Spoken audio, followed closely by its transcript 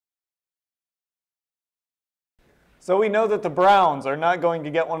So we know that the Browns are not going to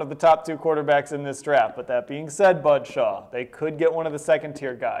get one of the top 2 quarterbacks in this draft. But that being said, Bud Shaw, they could get one of the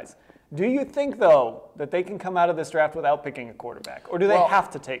second-tier guys. Do you think, though, that they can come out of this draft without picking a quarterback? Or do they have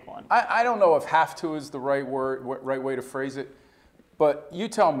to take one? I don't know if "have to" is the right way to phrase it. But you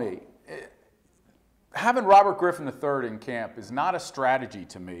tell me. Having Robert Griffin III in camp is not a strategy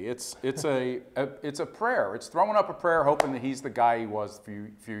to me. It's a prayer. It's throwing up a prayer hoping that he's the guy he was a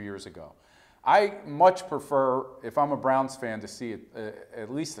few years ago. I much prefer, if I'm a Browns fan, to see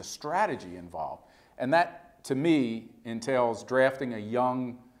at least a strategy involved. And that, to me, entails drafting a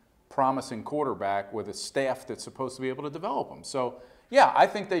young, promising quarterback with a staff that's supposed to be able to develop him. So, yeah, I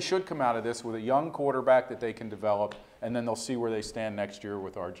think they should come out of this with a young quarterback that they can develop, and then they'll see where they stand next year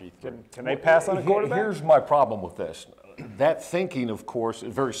with RG3. Can they pass on a quarterback? Here's my problem with this. That thinking, of course,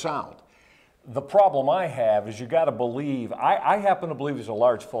 is very sound. The problem I have is you got to believe, I happen to believe there's a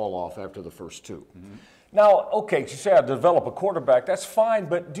large fall off after the first 2. Mm-hmm. Now, okay, you say I develop a quarterback, that's fine,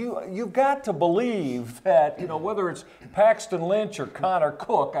 but you've got to believe that, whether it's Paxton Lynch or Connor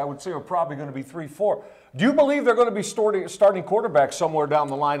Cook, I would say are probably going to be 3, 4. Do you believe they're going to be starting quarterbacks somewhere down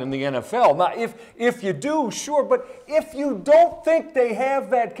the line in the NFL? Now, if you do, sure, but if you don't think they have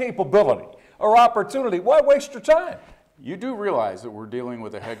that capability or opportunity, why waste your time? You do realize that we're dealing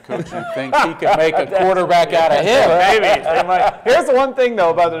with a head coach who thinks he can make a quarterback out of him. Maybe. Here's the one thing, though,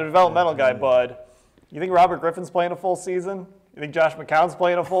 about the developmental guy, Bud. You think Robert Griffin's playing a full season? You think Josh McCown's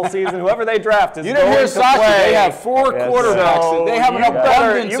playing a full season? Whoever they draft is going to play. You didn't hear Sachi. They have 4 quarterbacks. So they have an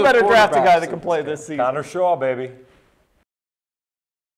abundance of You better draft a guy that can play this season. Connor Shaw, baby.